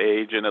on the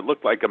page and it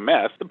looked like a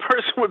mess, the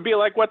person would be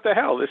like, what the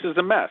hell? This is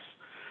a mess.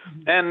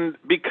 And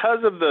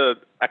because of the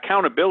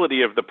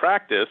accountability of the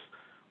practice,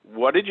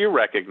 what did you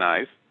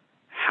recognize?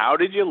 How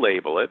did you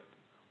label it?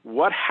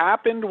 What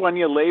happened when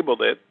you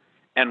labeled it?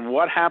 And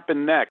what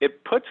happened next?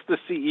 It puts the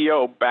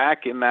CEO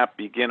back in that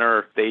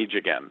beginner stage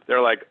again.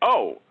 They're like,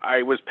 oh,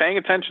 I was paying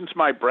attention to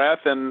my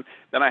breath, and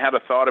then I had a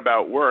thought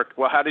about work.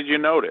 Well, how did you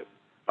note it?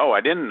 Oh, I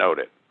didn't note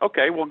it.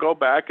 Okay, we'll go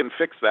back and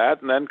fix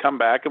that, and then come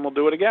back and we'll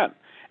do it again.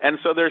 And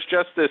so there's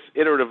just this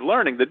iterative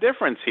learning. The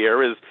difference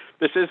here is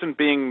this isn't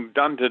being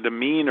done to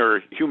demean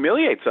or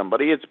humiliate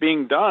somebody. It's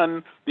being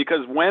done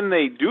because when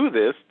they do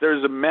this,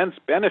 there's immense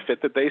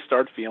benefit that they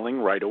start feeling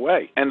right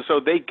away. And so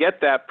they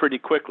get that pretty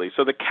quickly.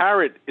 So the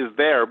carrot is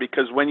there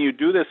because when you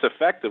do this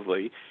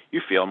effectively,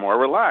 you feel more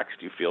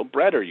relaxed, you feel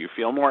better, you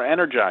feel more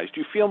energized,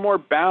 you feel more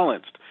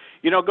balanced.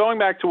 You know, going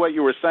back to what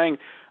you were saying,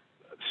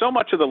 so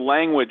much of the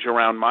language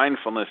around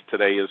mindfulness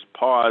today is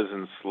pause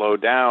and slow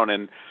down,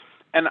 and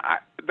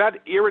that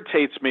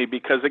irritates me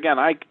because, again,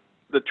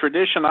 the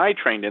tradition I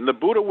trained in, the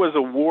Buddha was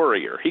a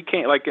warrior. He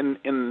came, like in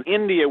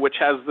India, which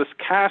has this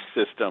caste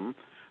system,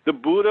 the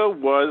Buddha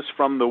was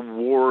from the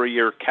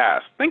warrior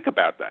caste. Think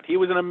about that. He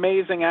was an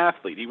amazing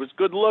athlete. He was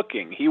good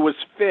looking. He was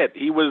fit.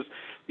 He was,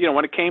 you know,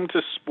 when it came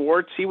to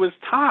sports, he was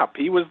top.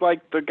 He was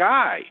like the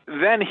guy.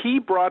 Then he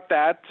brought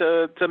that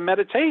to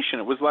meditation.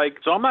 It was like,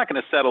 so I'm not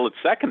going to settle at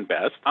second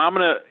best. I'm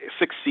going to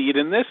succeed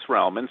in this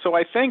realm. And so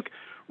I think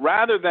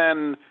rather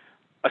than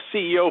a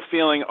CEO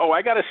feeling, oh,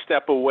 I got to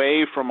step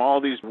away from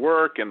all these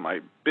work and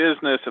my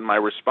business and my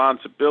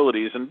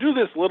responsibilities and do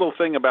this little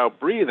thing about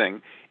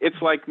breathing, it's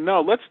like,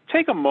 no, let's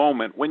take a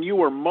moment when you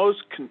were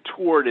most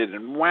contorted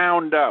and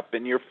wound up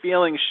and you're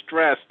feeling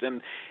stressed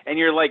and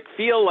you're like,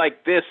 feel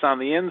like this on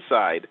the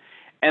inside.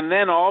 And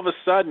then all of a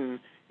sudden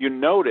you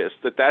notice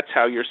that that's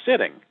how you're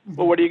sitting.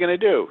 Well, what are you going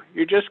to do?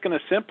 You're just going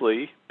to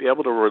simply be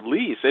able to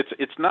release.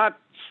 It's not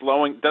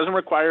slowing, doesn't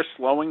require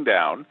slowing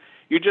down.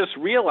 You just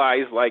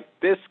realize, like,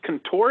 this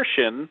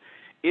contortion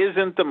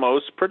isn't the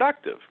most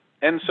productive.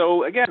 And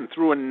so, again,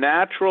 through a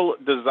natural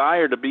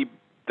desire to be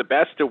the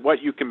best at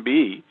what you can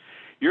be,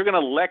 you're going to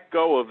let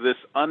go of this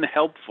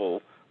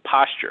unhelpful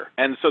posture.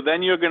 And so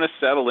then you're going to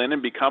settle in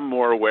and become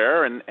more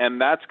aware,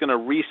 and that's going to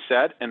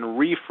reset and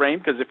reframe,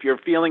 because if you're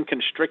feeling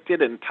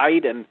constricted and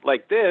tight and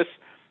like this,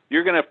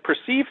 you're going to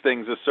perceive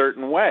things a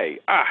certain way.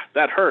 Ah,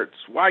 that hurts.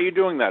 Why are you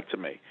doing that to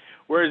me?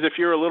 Whereas if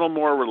you're a little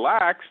more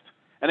relaxed,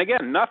 and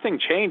again, nothing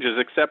changes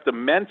except a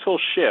mental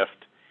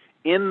shift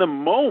in the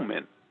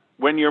moment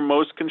when you're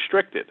most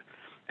constricted.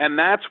 And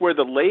that's where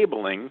the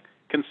labeling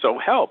can so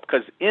help,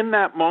 because in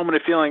that moment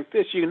of feeling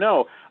this, you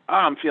know, oh,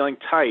 I'm feeling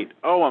tight,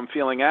 oh, I'm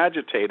feeling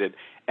agitated.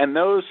 And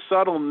those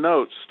subtle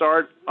notes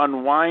start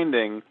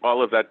unwinding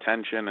all of that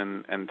tension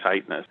and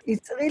tightness.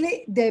 It's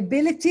really the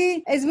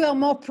ability, as we are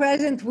more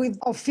present with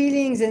our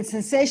feelings and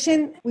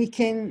sensation, we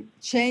can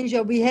change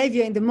our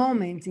behavior in the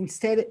moment.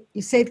 Instead,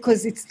 you said,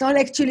 because it's not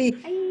actually...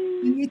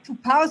 You need to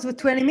pause for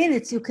 20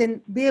 minutes. You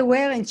can be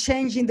aware and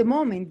change in the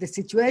moment, the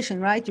situation,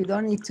 right? You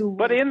don't need to...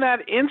 But in that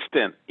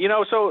instant, you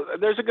know, so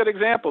there's a good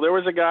example. There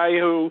was a guy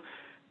who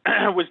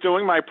was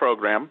doing my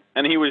program,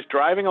 and he was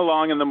driving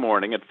along in the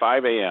morning at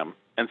 5 a.m.,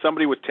 and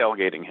somebody was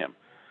tailgating him.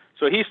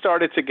 So he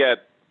started to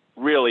get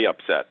really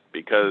upset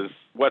because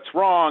what's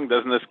wrong?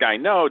 Doesn't this guy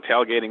know?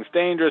 Tailgating's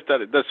dangerous.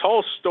 This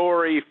whole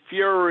story,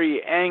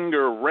 fury,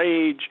 anger,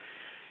 rage.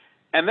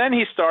 And then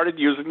he started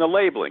using the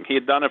labeling. He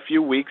had done a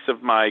few weeks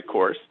of my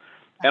course.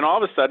 And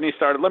all of a sudden he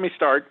started, let me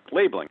start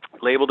labeling.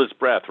 Labeled his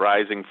breath,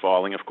 rising,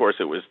 falling. Of course,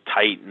 it was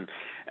tight.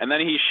 And then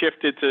he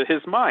shifted to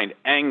his mind,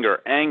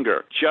 anger,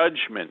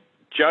 judgment.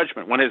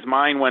 When his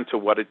mind went to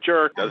what a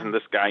jerk, doesn't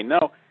this guy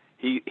know?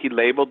 He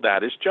labeled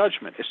that as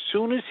judgment. As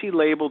soon as he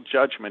labeled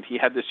judgment, he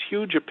had this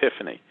huge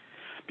epiphany.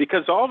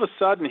 Because all of a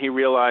sudden he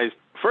realized,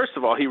 first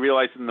of all, he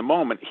realized in the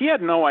moment, he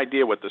had no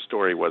idea what the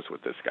story was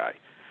with this guy.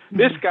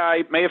 This guy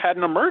may have had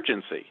an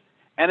emergency.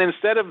 And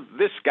instead of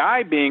this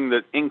guy being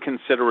the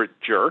inconsiderate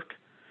jerk,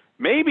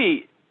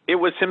 maybe it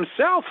was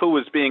himself who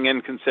was being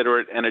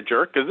inconsiderate and a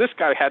jerk, because this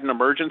guy had an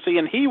emergency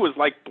and he was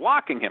like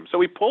blocking him.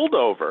 So he pulled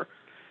over.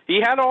 He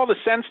had all the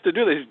sense to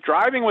do this. He's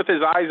driving with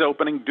his eyes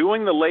opening,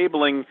 doing the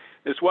labeling.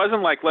 This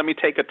wasn't like, let me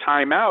take a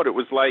time out. It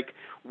was like,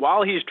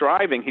 while he's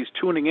driving, he's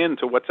tuning in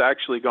to what's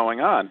actually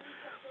going on.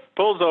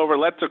 Pulls over,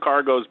 lets the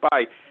car goes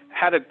by,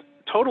 had a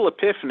total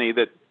epiphany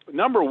that,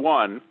 number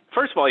one,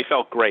 first of all, he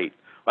felt great.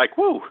 Like,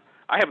 whoo,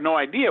 I have no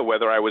idea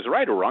whether I was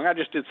right or wrong. I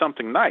just did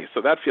something nice,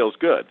 so that feels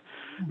good.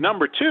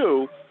 Number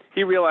two,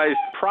 he realized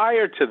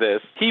prior to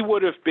this, he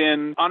would have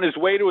been on his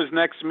way to his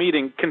next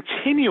meeting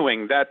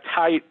continuing that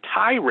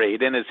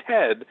tirade in his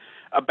head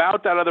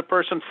about that other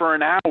person for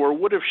an hour,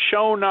 would have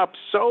shown up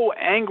so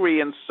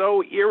angry and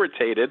so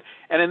irritated.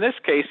 And in this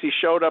case, he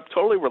showed up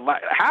totally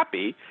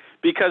happy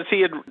because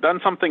he had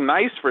done something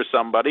nice for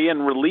somebody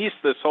and released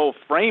this whole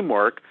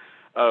framework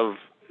of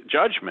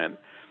judgment.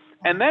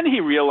 And then he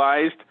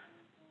realized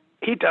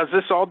he does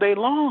this all day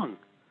long.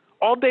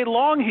 All day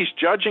long, he's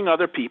judging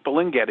other people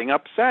and getting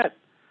upset.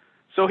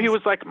 So he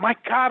was like, my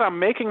God, I'm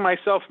making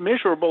myself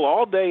miserable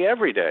all day,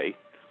 every day.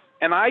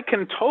 And I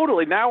can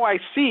totally, now I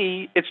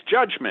see it's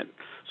judgment.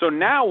 So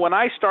now when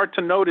I start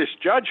to notice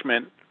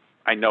judgment,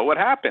 I know what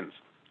happens.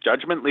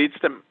 Judgment leads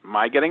to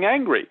my getting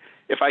angry.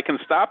 If I can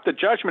stop the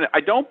judgment,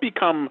 I don't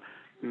become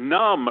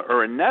numb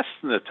or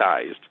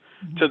anesthetized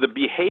to the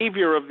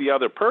behavior of the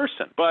other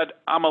person,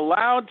 but I'm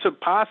allowed to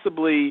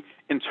possibly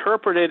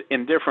interpret it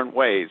in different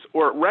ways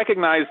or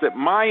recognize that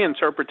my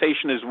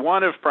interpretation is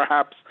one of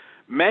perhaps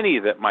many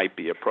that might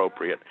be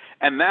appropriate.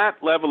 And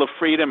that level of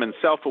freedom and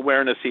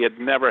self-awareness he had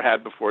never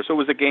had before. So it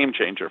was a game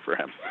changer for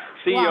him.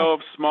 CEO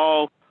of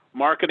small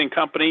marketing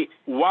company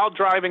while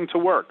driving to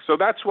work. So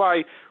that's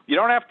why you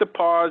don't have to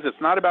pause. It's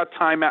not about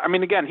time. I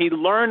mean, again, he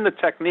learned the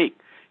technique.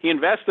 He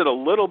invested a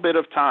little bit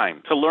of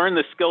time to learn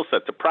the skill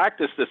set, to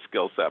practice this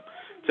skill set,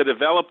 to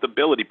develop the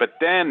ability. But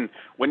then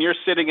when you're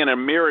sitting in a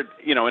mirror,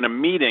 in a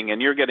meeting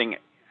and you're getting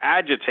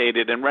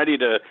agitated and ready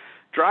to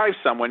drive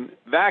someone,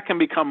 that can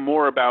become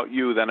more about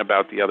you than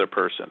about the other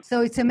person.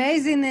 So it's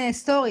amazing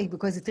story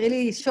because it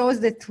really shows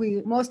that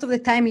we most of the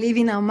time live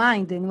in our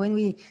mind. And when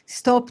we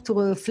stop to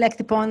reflect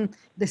upon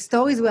the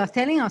stories we are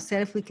telling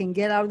ourselves, we can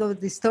get out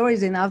of the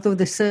stories and out of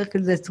the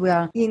circle that we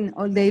are in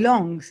all day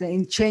long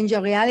and change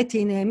our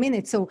reality in a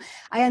minute. So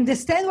I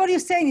understand what you're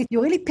saying.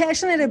 You're really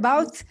passionate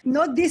about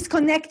not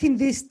disconnecting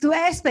these two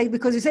aspects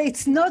because you say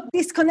it's not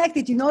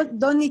disconnected. You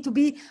don't need to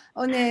be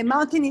on a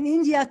mountain in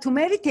India to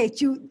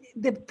meditate.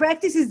 The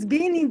practice is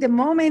being in the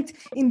moment,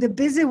 in the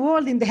busy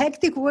world, in the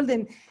hectic world,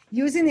 and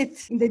using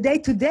it in the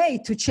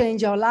day-to-day to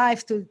change our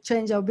life, to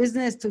change our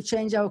business, to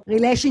change our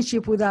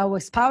relationship with our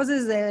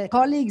spouses,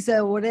 colleagues,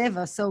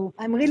 whatever. So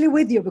I'm really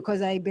with you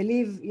because I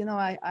believe,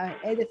 I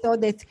had a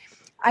thought that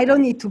I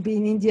don't need to be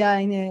in India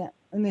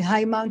in a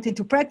high mountain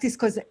to practice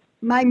because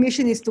my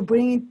mission is to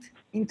bring it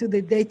into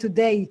the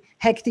day-to-day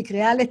hectic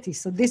reality.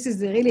 So this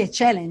is really a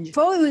challenge.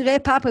 Before we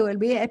wrap up, I will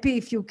be happy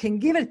if you can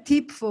give a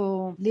tip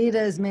for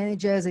leaders,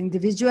 managers,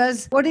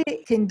 individuals, what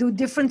they can do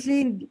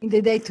differently in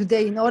the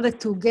day-to-day in order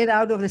to get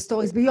out of the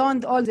stories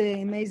beyond all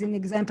the amazing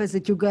examples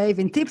that you gave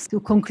and tips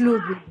to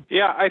conclude with.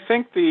 Yeah, I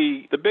think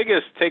the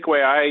biggest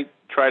takeaway I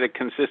try to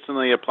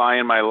consistently apply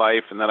in my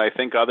life and that I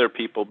think other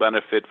people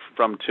benefit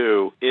from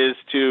too is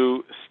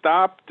to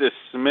stop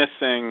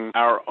dismissing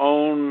our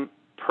own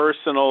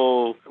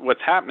personal,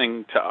 what's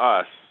happening to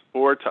us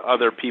or to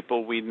other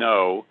people we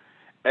know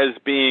as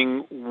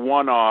being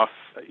one-off,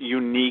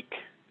 unique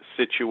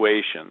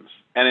situations,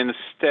 and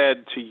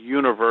instead to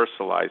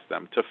universalize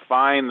them, to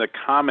find the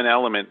common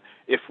element.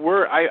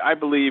 I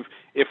believe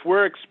if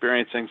we're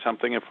experiencing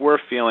something, if we're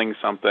feeling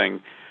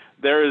something,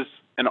 there's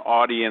an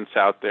audience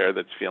out there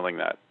that's feeling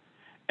that.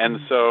 And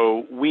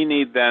so we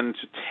need then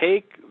to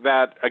take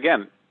that,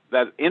 again,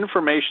 that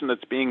information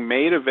that's being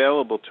made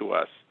available to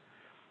us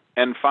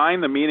and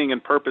find the meaning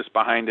and purpose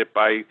behind it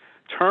by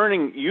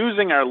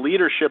using our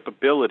leadership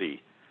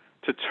ability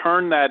to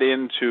turn that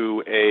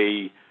into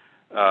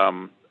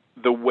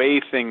the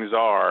way things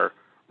are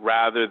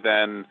rather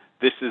than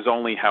this is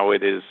only how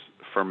it is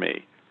for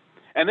me.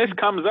 And this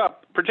comes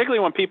up, particularly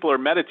when people are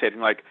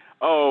meditating, like,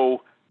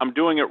 oh, I'm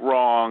doing it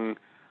wrong,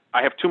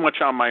 I have too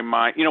much on my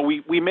mind.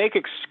 We make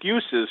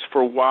excuses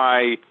for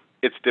why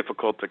it's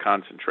difficult to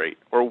concentrate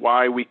or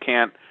why we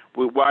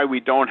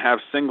don't have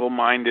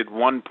single-minded,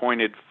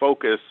 one-pointed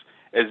focus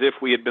as if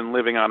we had been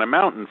living on a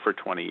mountain for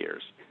 20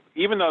 years.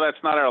 Even though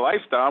that's not our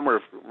lifestyle, and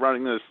we're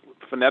running this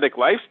phonetic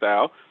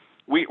lifestyle,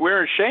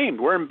 we're ashamed,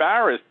 we're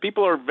embarrassed.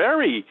 People are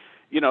very,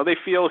 they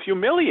feel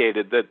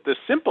humiliated that the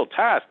simple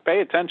task,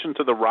 pay attention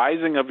to the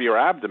rising of your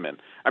abdomen.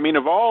 I mean,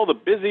 of all the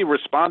busy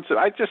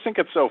I just think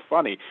it's so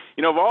funny.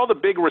 Of all the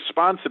big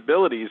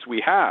responsibilities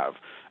we have,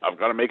 I've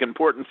got to make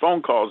important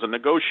phone calls and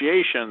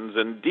negotiations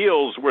and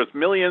deals worth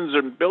millions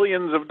and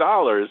billions of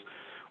dollars.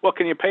 Well,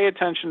 can you pay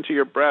attention to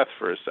your breath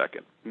for a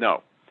second?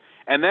 No.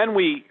 And then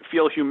we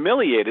feel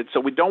humiliated, so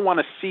we don't want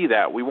to see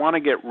that. We want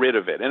to get rid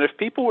of it. And if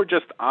people were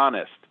just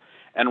honest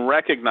and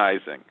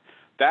recognizing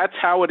that's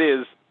how it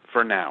is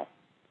for now,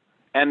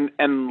 and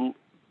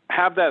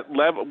have that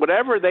level,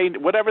 whatever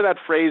that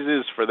phrase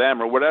is for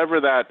them, or whatever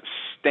that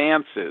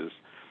stance is,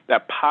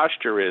 that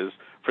posture is,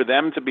 for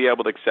them to be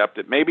able to accept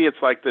it. Maybe it's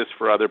like this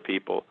for other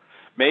people.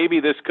 Maybe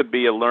this could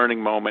be a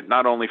learning moment,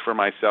 not only for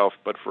myself,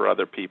 but for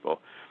other people.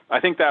 I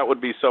think that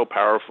would be so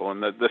powerful.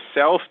 And the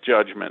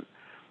self-judgment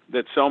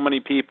that so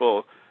many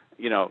people,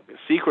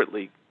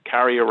 secretly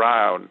carry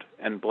around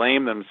and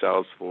blame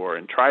themselves for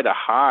and try to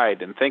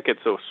hide and think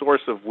it's a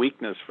source of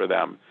weakness for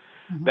them,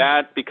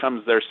 that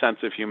becomes their sense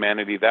of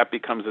humanity. That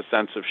becomes a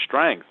sense of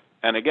strength.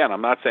 And again,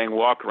 I'm not saying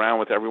walk around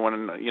with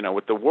everyone,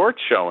 with the warts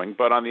showing,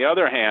 but on the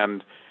other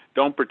hand,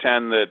 don't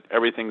pretend that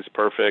everything's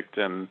perfect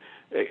and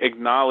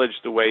acknowledge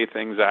the way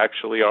things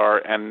actually are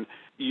and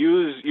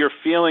use your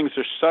feelings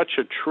are such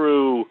a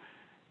true,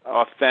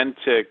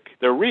 authentic,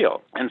 they're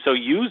real. And so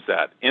use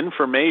that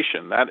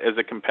information, that as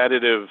a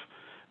competitive,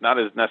 not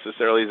as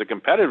necessarily as a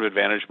competitive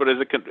advantage, but as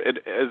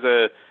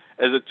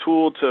a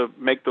tool to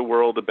make the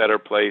world a better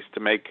place, to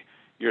make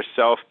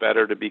yourself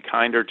better, to be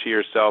kinder to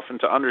yourself, and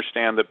to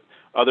understand that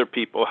other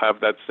people have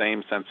that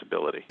same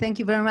sensibility. Thank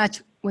you very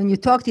much. When you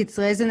talked, it's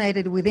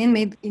resonated within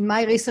me. In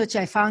my research,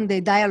 I found the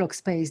dialogue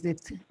space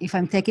that if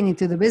I'm taking it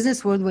to the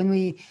business world,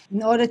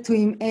 in order to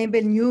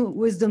enable new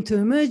wisdom to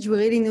emerge, we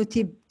really need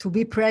to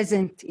be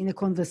present in a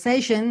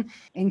conversation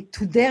and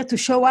to dare to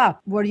show up,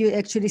 what you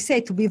actually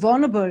say, to be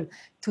vulnerable,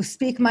 to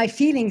speak my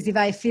feelings if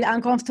I feel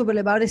uncomfortable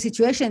about a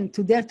situation,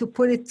 to dare to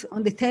put it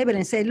on the table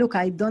and say, look,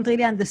 I don't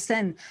really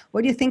understand.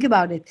 What do you think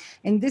about it?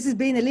 And this is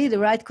being a leader,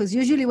 right? Because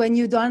usually when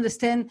you don't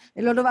understand,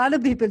 a lot of other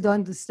people don't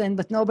understand,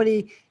 but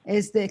nobody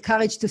has the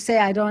courage to say,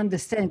 I don't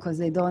understand, because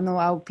they don't know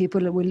how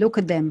people will look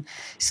at them.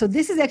 So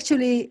this is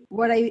actually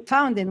what I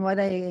found, and what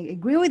I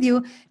agree with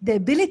you, the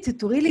ability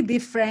to really be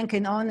frank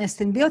and honest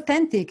and be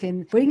authentic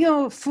and bring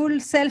your full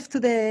self to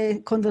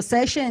the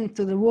conversation,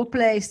 to the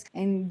workplace,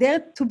 and dare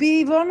to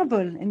be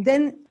vulnerable. And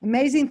then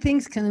amazing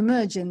things can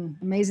emerge and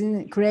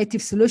amazing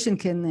creative solution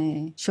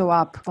can show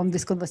up from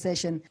this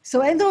conversation.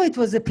 So Andrew, it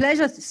was a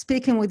pleasure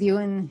speaking with you,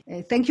 and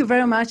thank you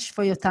very much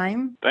for your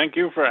time. Thank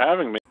you for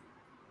having me.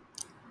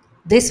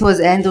 This was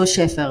Andrew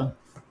Scheffer.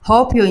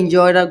 Hope you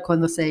enjoyed our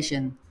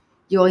conversation.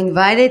 You're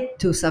invited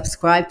to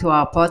subscribe to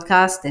our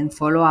podcast and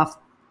follow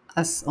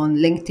us on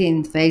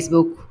LinkedIn,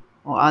 Facebook,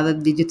 or other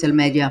digital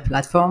media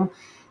platform.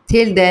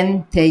 Till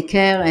then, take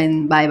care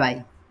and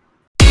bye-bye.